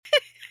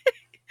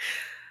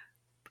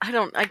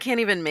I can't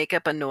even make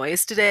up a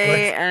noise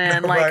today. Like,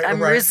 And like, right,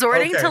 I'm right.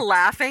 resorting to Okay.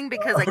 laughing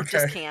because I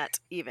just Okay. can't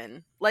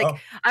even. Like, Oh,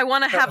 I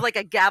want to have like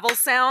a gavel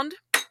sound.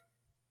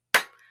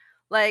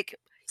 Like,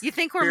 you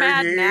think we're hear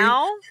mad ye,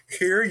 now?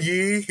 hear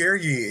ye, hear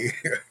ye.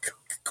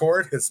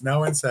 Court is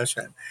now in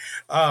session.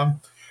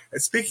 Um,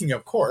 Speaking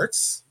of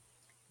courts,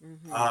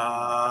 Hmm.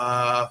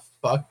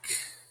 fuck,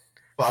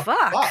 fuck,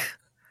 Fuck. fuck.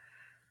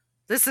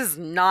 This is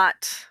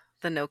not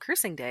the no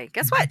cursing day.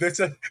 Guess what?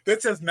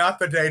 This is not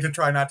the day to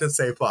try not to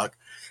say fuck.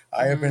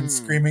 I have been Mm.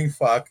 screaming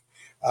fuck.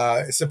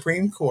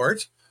 Supreme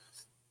Court,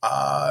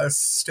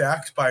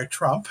 stacked by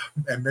Trump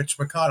and Mitch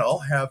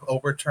McConnell, have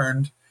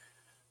overturned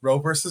Roe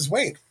versus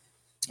Wade.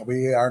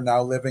 We are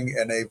now living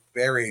in a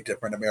very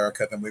different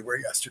America than we were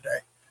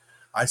yesterday.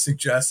 I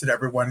suggest that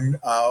everyone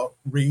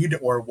read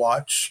or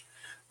watch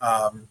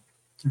um,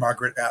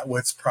 Margaret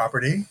Atwood's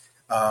Property.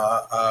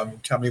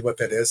 Tell me what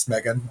that is,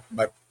 Megan.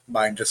 My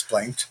mind just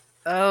blanked.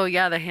 Oh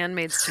yeah, The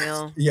Handmaid's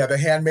Tale. Yeah, The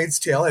Handmaid's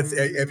Tale. It's,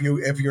 if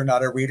Mm. you're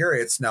not a reader,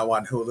 it's now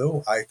on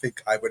Hulu. I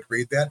think I would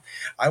read that.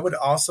 I would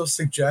also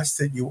suggest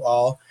that you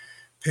all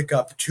pick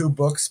up two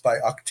books by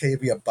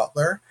Octavia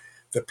Butler,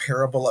 The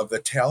Parable of the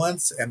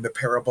Talents and The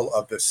Parable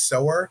of the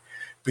Sower,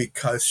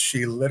 because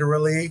she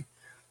literally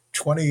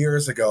 20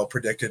 years ago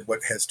predicted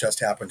what has just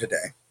happened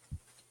today.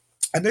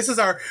 And this is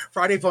our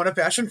Friday Phone of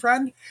Fashion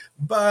friend,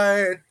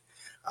 but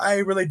I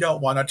really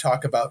don't want to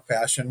talk about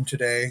fashion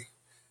today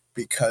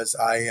because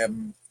I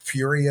am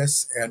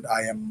furious and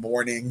I am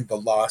mourning the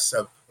loss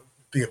of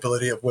the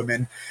ability of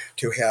women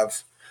to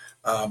have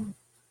um,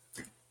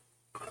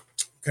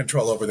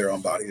 control over their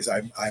own bodies.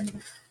 I'm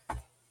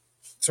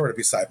sort of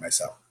beside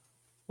myself.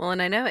 Well,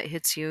 and I know it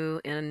hits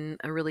you in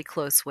a really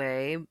close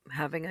way,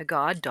 having a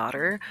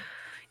goddaughter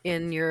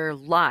in your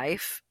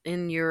life,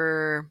 in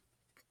your,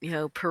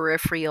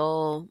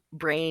 peripheral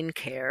brain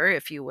care,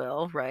 if you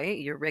will, right?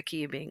 Your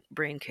Ricky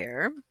brain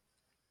care.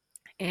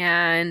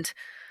 And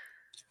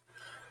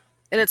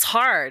it's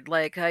hard.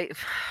 Like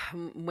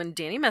when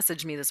Danny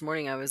messaged me this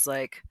morning, I was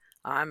like,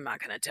 I'm not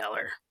gonna tell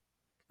her.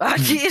 I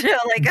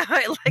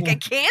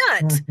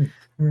can't.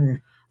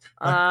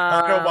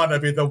 I don't want to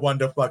Um, be the one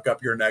to fuck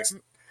up your next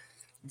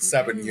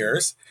 7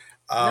 years.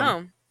 Um,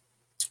 no.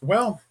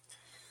 well,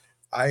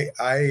 I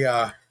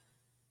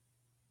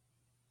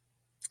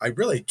I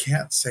really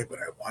can't say what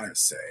I want to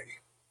say.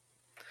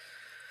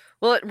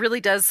 Well, it really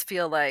does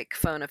feel like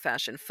Phone of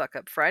Fashion Fuck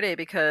Up Friday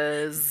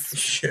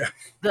because Yeah,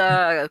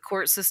 the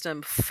court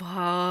system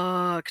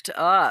fucked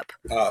up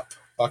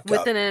fucked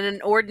with up. an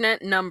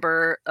inordinate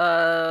number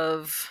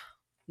of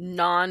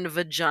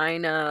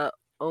non-vagina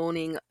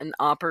owning and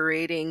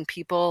operating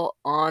people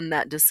on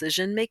that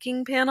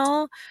decision-making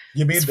panel.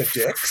 You mean It's the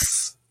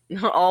dicks?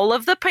 all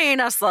of the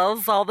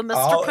penises, all the Mr.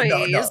 Oh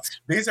no, P's. no.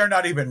 These are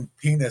not even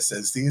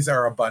penises. These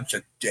are a bunch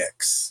of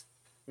dicks.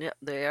 Yeah,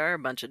 they are a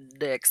bunch of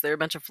dicks. They're a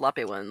bunch of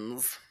floppy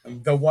ones.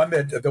 The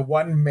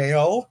one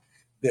male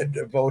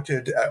that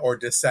voted or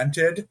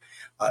dissented,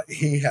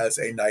 he has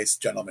a nice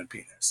gentleman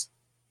penis.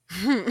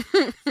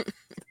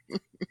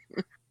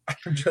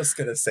 I'm just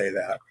gonna say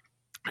that.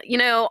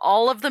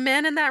 All of the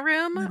men in that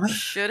room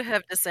should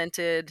have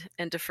dissented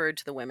and deferred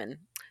to the women.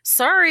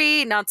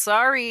 Sorry, not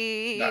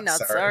sorry, Not not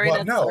sorry. sorry, Well,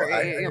 not no,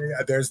 sorry.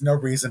 there's no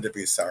reason to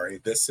be sorry.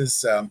 This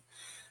is,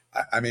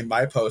 I mean,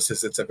 my post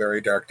is it's a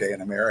very dark day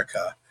in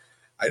America.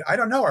 I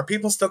don't know. Are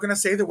people still going to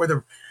say that we're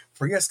the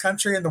freest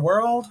country in the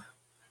world?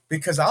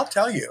 Because I'll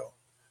tell you,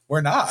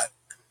 we're not.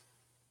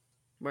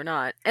 We're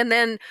not. And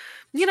then,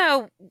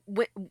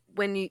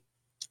 when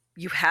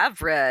you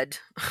have read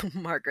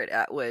Margaret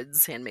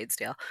Atwood's Handmaid's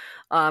Tale,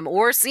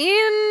 or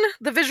seen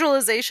the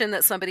visualization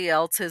that somebody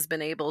else has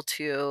been able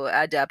to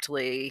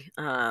adeptly,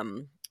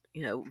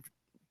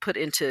 put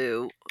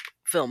into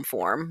film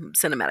form,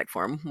 cinematic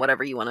form,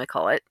 whatever you want to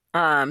call it,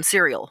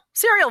 serial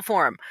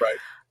form, Right.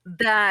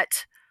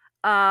 that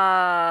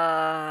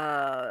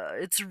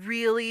it's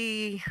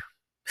really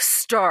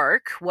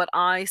stark what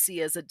I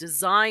see as a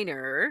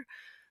designer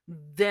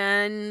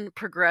then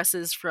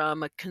progresses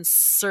from a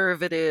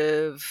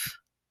conservative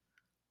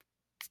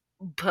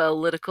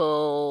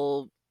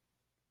political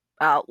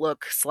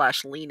outlook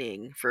slash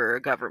leaning for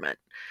government.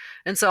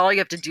 And so all you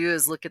have to do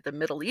is look at the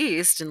Middle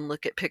East and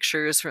look at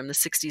pictures from the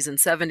 60s and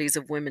 70s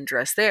of women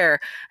dressed there.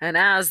 And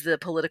as the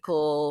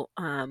political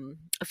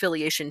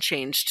affiliation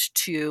changed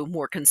to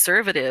more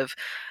conservative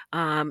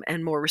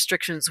and more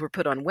restrictions were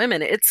put on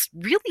women, it's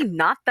really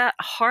not that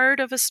hard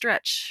of a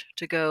stretch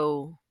to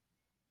go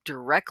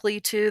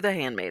directly to the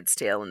Handmaid's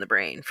Tale in the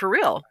brain. For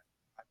real.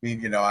 I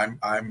mean,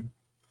 I'm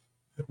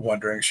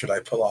wondering, should I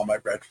pull all my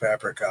red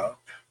fabric out?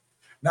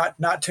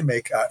 Not to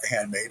make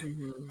handmade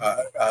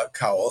Mm-hmm.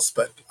 cowls,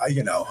 but I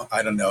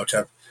don't know,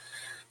 to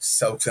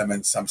soak them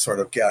in some sort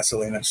of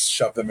gasoline and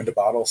shove them into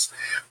bottles.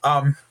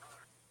 Um,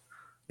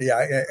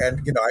 yeah,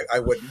 and I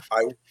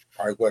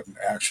wouldn't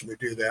actually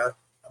do that,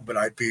 but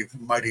I'd be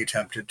mighty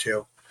tempted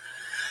to.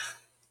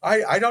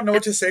 I don't know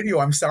what to say to you.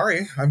 I'm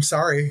sorry. I'm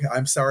sorry.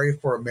 I'm sorry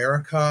for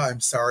America. I'm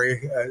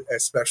sorry,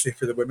 especially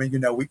for the women.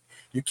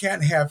 You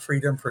can't have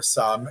freedom for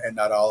some and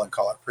not all and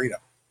call it freedom.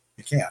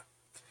 You can't.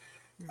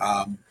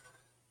 Um,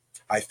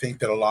 I think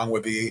that along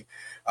with the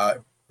uh,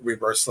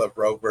 reversal of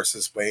Roe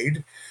versus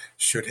Wade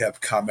should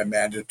have come a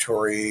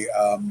mandatory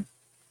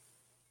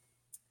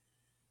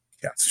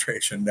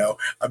castration, no,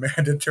 a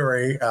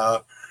mandatory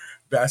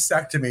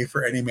vasectomy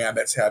for any man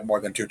that's had more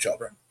than two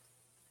children.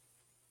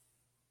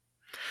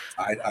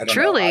 I don't know.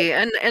 Truly,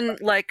 and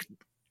like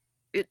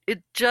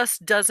it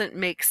just doesn't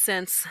make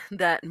sense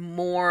that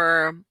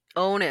more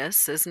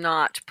onus is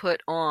not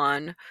put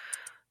on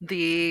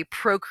the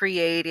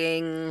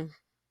procreating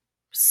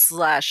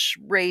slash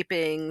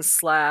raping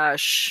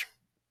slash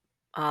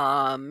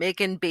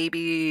making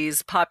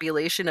babies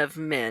population of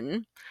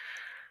men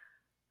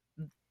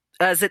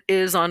as it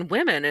is on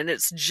women. And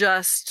it's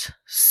just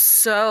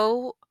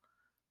so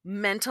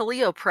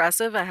mentally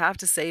oppressive, I have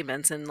to say,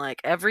 Benson.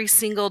 Like every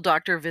single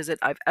doctor visit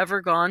I've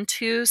ever gone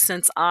to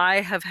since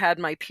I have had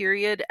my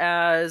period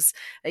as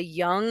a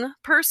young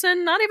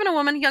person, not even a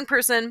woman, young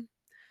person,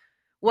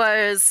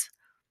 was,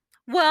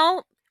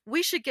 well,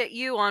 we should get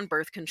you on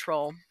birth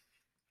control.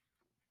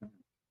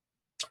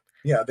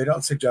 Yeah, they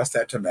don't suggest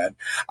that to men.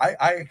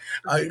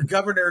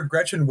 Governor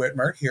Gretchen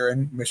Whitmer here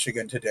in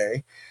Michigan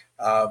today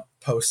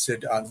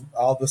posted on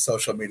all the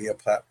social media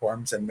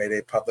platforms and made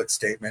a public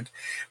statement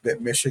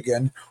that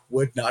Michigan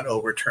would not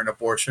overturn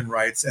abortion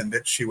rights and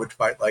that she would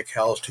fight like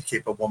hell to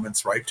keep a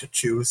woman's right to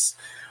choose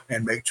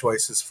and make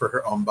choices for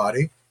her own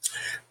body.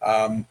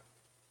 Um,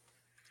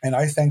 and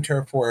I thanked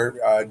her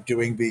for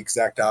doing the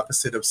exact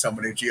opposite of so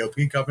many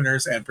GOP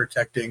governors and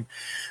protecting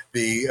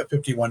the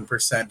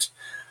 51%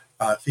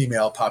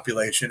 female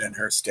population in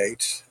her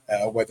state,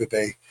 whether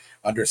they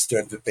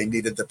understood that they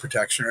needed the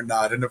protection or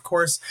not. And of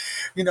course,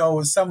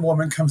 some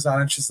woman comes on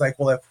and she's like,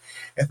 well,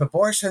 if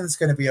abortion is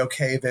going to be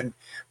okay, then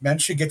men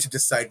should get to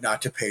decide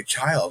not to pay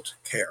child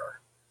care,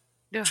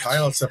 Oh,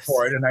 child Jesus.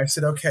 support. And I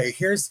said, okay,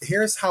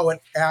 here's how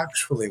it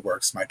actually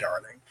works, my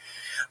darling.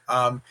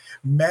 Um,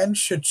 Men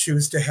should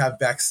choose to have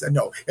vaccine.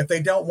 No, if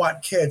they don't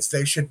want kids,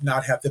 they should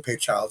not have to pay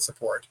child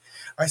support.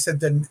 I said,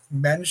 then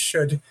men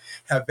should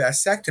have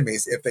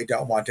vasectomies if they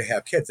don't want to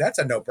have kids. That's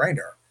a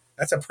no-brainer.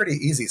 That's a pretty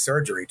easy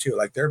surgery too.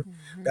 Like they're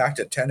Mm-hmm. back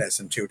to tennis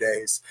in 2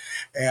 days.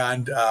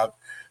 And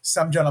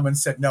some gentleman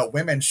said, no,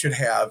 women should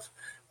have.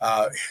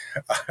 Uh,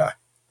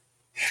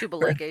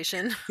 Tubal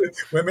ligation.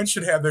 Women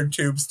should have their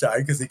tubes tied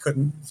because he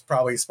couldn't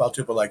probably spell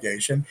tubal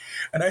ligation.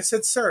 And I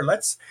said, sir,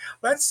 let's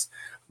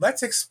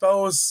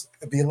expose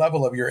the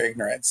level of your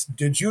ignorance.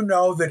 Did you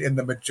know that in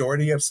the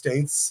majority of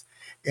states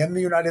in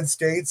the United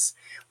States,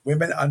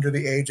 women under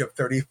the age of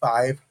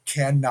 35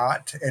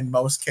 cannot, in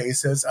most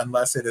cases,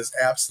 unless it is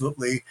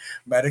absolutely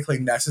medically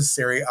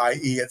necessary,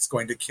 i.e., it's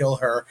going to kill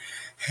her,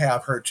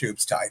 have her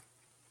tubes tied?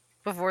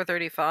 Before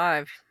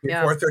 35.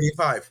 Yeah. Before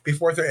 35,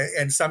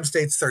 in some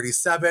states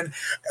 37.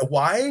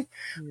 Why?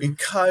 Mm.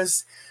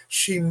 Because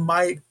she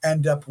might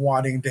end up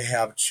wanting to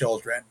have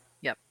children.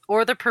 Yep.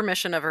 Or the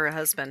permission of her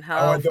husband. Or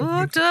How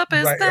fucked up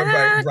is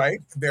that? right.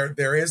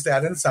 There is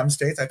that in some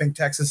states. I think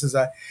Texas is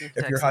a. In If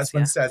your Texas,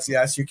 husband yeah. says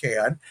yes, you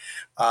can.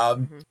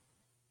 Um, Hmm.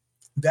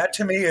 that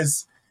to me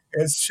is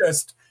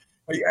just,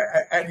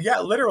 and yeah,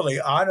 literally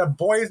on a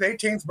boy's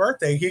 18th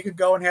birthday, he could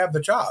go and have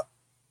the chop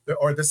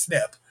or the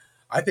snip.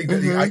 I think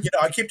that Hmm.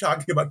 I keep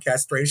talking about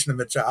castration and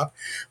the chop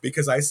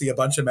because I see a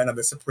bunch of men on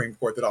the Supreme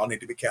Court that all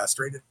need to be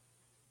castrated.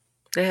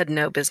 They had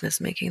no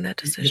business making that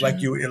decision.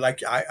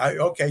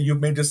 Okay, you've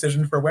made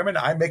decisions for women.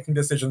 I'm making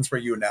decisions for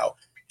you now.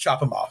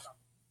 Chop them off,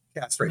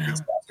 castrate these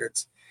Well,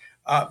 bastards.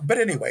 But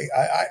anyway,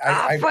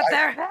 off with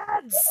their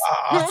heads.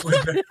 off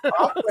with their,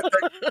 off with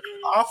their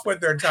off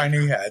with their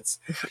tiny heads.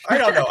 I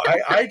don't know.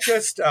 I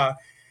just Not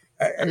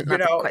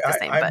quite the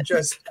same, but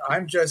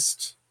I'm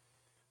just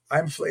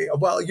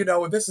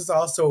well, this is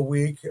also a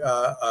week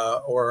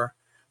or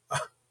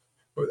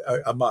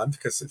a month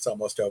because it's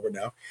almost over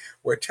now,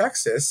 where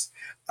Texas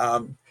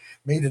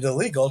made it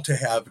illegal to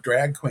have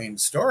drag queen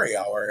story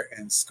hour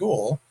in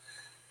school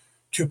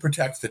to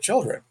protect the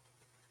children,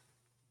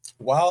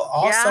 while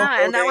also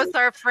yeah, and that was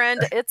voting our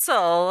friend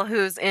Itzel,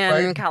 who's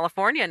right. in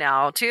California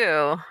now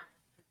too.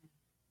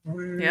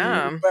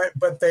 Yeah.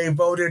 But they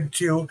voted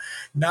to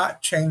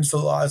not change the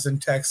laws in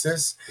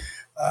Texas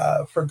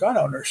for gun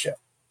ownership.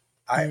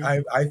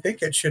 Mm. I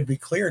think it should be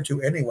clear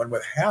to anyone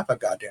with half a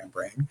goddamn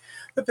brain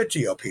that the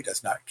GOP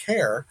does not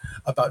care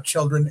about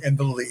children in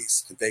the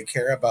least. They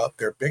care about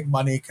their big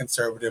money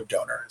conservative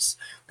donors.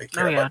 They Oh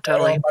care yeah, about oil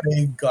totally.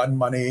 money, gun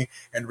money,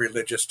 and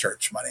religious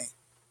church money.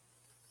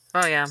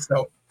 Oh yeah.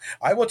 So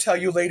I will tell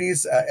you,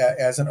 ladies,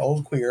 as an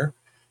old queer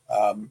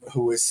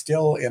who is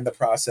still in the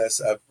process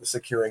of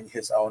securing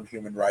his own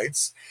human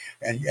rights,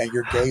 and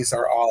your gays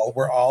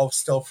we're all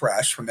still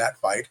fresh from that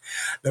fight.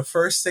 The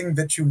first thing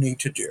that you need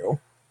to do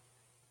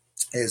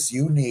is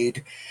you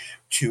need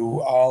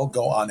to all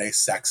go on a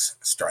sex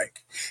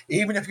strike.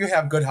 Even if you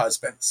have good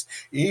husbands,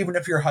 even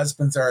if your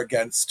husbands are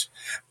against,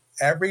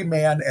 every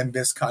man in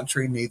this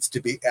country needs to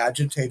be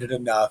agitated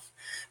enough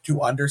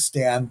to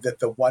understand that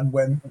the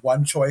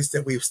one choice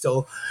that we've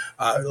still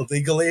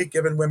legally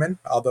given women,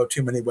 although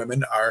too many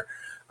women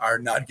are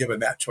not given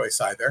that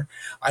choice either.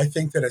 I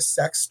think that a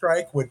sex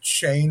strike would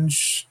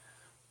change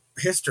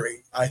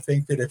history. I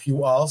think that if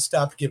you all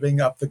stopped giving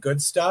up the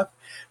good stuff,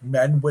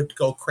 men would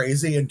go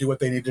crazy and do what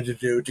they needed to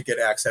do to get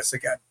access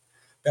again.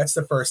 That's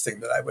the first thing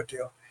that I would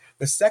do.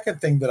 The second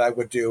thing that I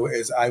would do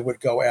is I would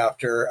go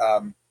after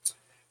um,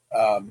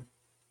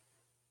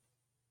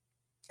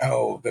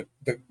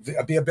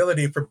 the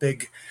ability for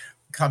big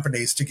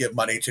companies to give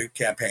money to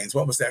campaigns.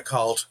 What was that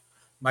called?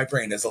 My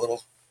brain is a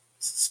little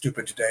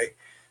stupid today.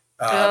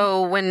 Um,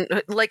 Oh, when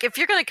like if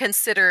you're going to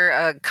consider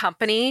a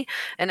company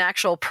an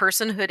actual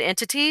personhood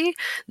entity,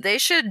 they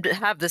should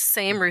have the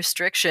same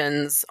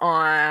restrictions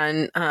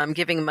on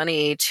giving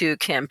money to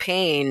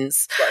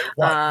campaigns right,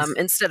 what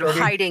instead of 30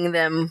 hiding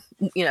them,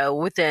 as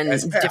within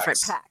different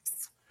PACs?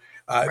 packs,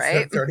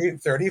 right?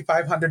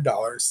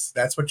 $3,500.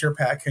 That's what your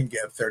PAC can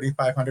give.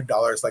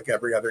 $3,500, like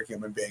every other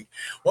human being.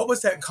 What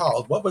was that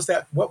called? What was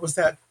that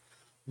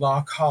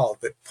law called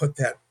that put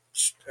that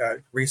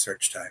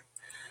research time?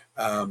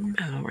 Um,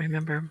 I don't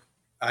remember.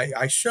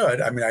 I should.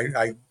 I mean,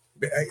 I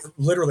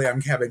literally,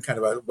 I'm having kind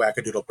of a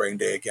wackadoodle brain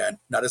day again.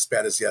 Not as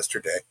bad as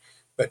yesterday,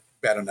 but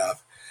bad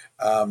enough.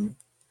 Um,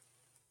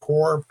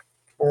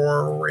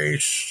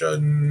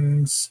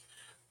 Corporations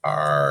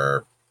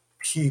are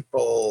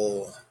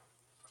people.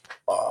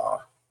 I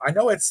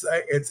know it's.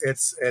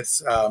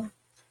 Well,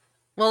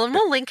 and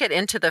we'll link it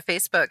into the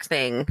Facebook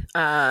thing.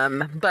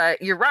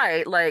 But you're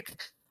right. Like,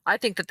 I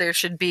think that there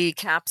should be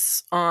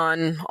caps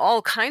on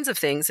all kinds of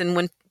things. And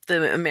when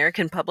the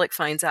American public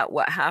finds out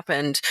what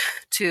happened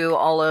to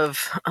all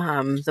of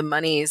the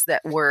monies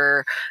that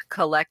were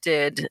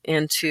collected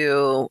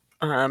into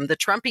the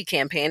Trumpy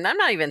campaign, I'm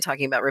not even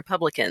talking about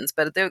Republicans,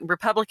 but the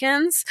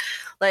Republicans,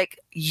 like,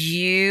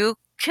 you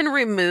can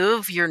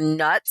remove your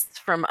nuts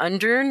from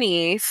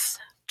underneath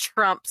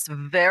Trump's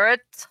very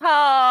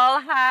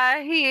tall,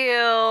 high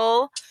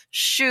heel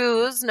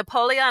shoes,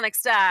 Napoleonic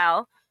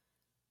style,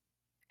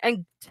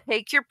 and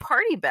take your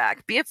party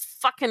back. Be a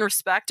fucking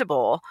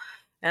respectable.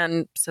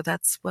 And so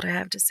that's what I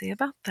have to say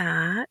about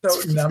that.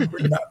 So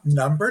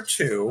number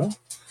two,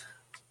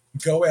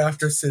 go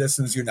after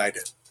Citizens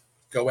United.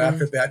 Go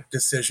after that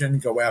decision.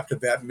 Go after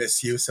that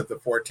misuse of the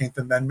 14th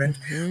Amendment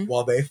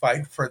while they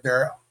fight for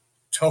their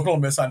total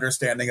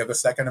misunderstanding of the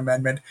Second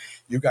Amendment.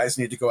 You guys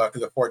need to go after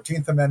the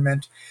 14th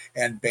Amendment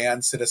and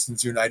ban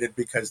Citizens United,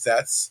 because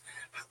that's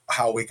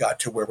how we got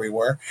to where we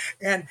were.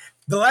 And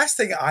the last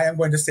thing I am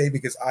going to say,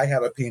 because I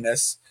have a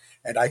penis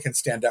and I can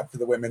stand up for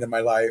the women in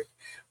my life,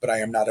 but I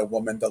am not a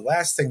woman. The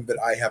last thing that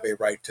I have a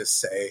right to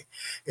say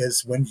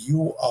is, when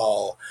you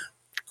all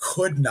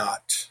could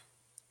not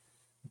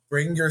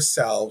bring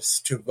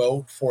yourselves to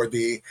vote for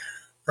the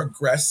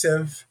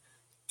progressive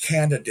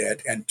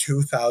candidate in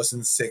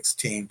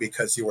 2016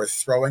 because you were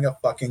throwing a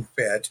fucking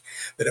fit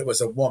that it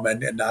was a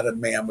woman and not a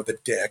man with a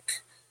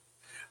dick,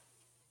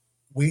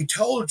 we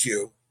told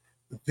you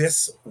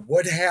this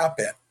would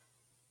happen.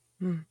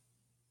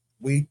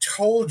 We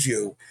told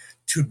you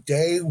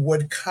today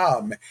would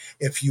come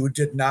if you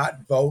did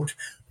not vote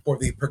for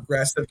the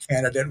progressive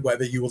candidate,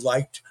 whether you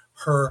liked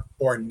her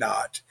or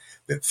not.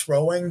 That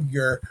throwing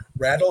your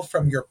rattle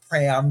from your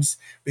prams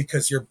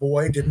because your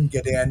boy didn't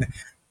get in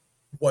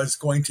was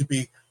going to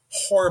be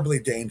horribly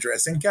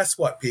dangerous. And guess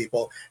what,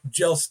 people?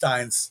 Jill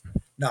Stein's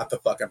not the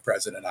fucking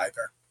president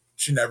either.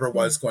 She never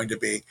was going to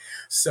be.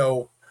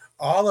 So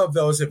all of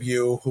those of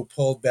you who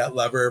pulled that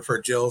lever for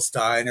Jill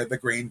Stein or the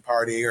Green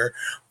Party or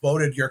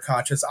voted your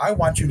conscience, I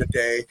want you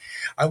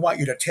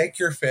to take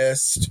your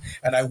fist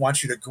and I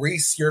want you to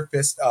grease your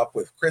fist up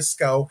with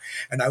Crisco,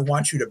 and I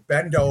want you to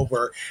bend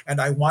over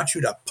and I want you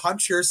to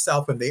punch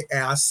yourself in the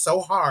ass so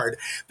hard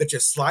that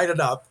you slide it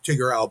up to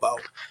your elbow,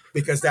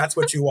 because that's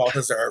what you all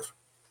deserve.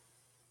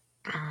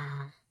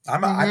 I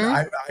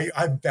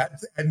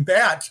bet, and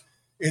that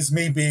is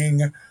me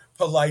being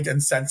polite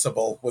and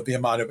sensible with the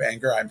amount of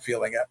anger I'm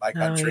feeling at my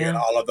country and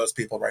all of those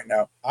people right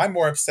now. I'm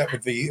more upset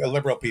with the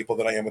liberal people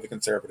than I am with the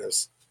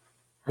conservatives.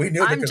 We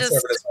knew the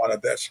conservatives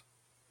wanted this.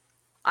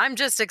 I'm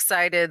just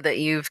excited that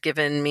you've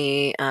given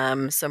me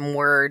some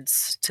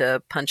words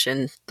to punch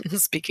in.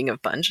 Speaking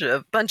of punch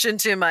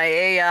into my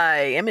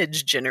AI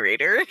image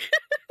generator.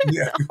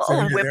 Yeah,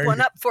 I'll whip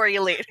one up for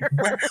you later.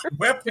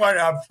 Whip one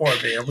up for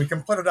me, and we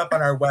can put it up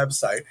on our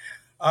website.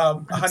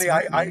 Honey,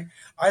 I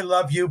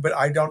love you, but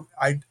I don't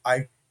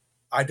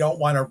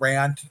want to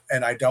rant,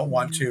 and I don't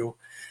want to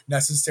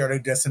necessarily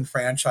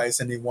disenfranchise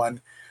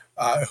anyone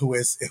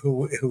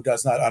who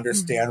does not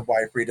understand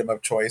why freedom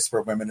of choice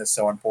for women is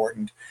so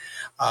important.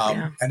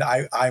 And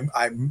I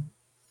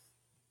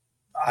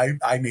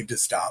need to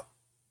stop.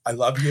 I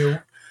love you.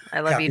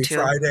 I love Happy you too.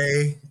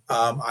 Friday.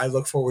 I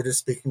look forward to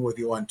speaking with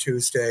you on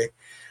Tuesday.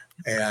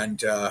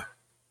 And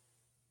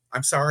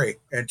I'm sorry.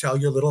 And tell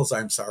your littles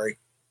I'm sorry.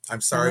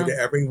 I'm sorry to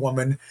every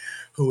woman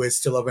who is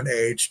still of an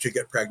age to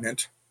get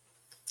pregnant.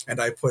 And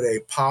I put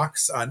a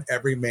pox on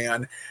every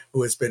man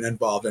who has been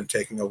involved in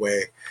taking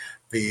away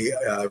the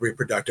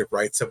reproductive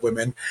rights of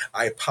women.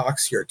 I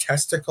pox your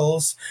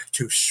testicles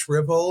to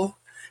shrivel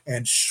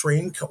and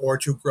shrink or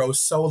to grow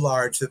so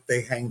large that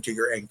they hang to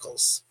your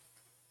ankles.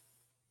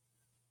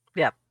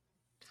 Yep.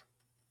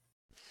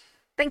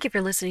 Thank you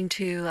for listening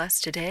to us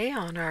today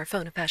on our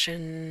Phone of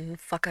Fashion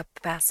Fuck Up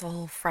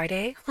Vassal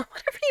Friday,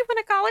 whatever you want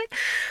to call it.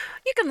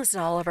 You can listen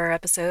to all of our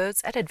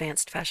episodes at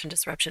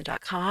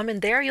advancedfashiondisruption.com,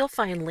 and there you'll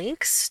find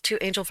links to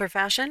Angel for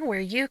Fashion where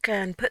you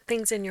can put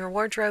things in your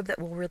wardrobe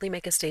that will really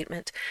make a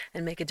statement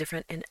and make a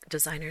difference in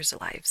designers'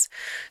 lives.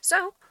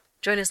 So,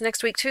 join us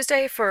next week,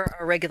 Tuesday, for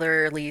our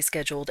regularly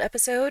scheduled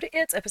episode.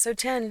 It's episode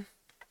 10.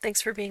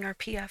 Thanks for being our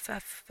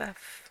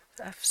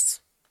PFFFs.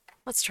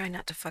 Let's try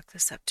not to fuck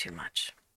this up too much.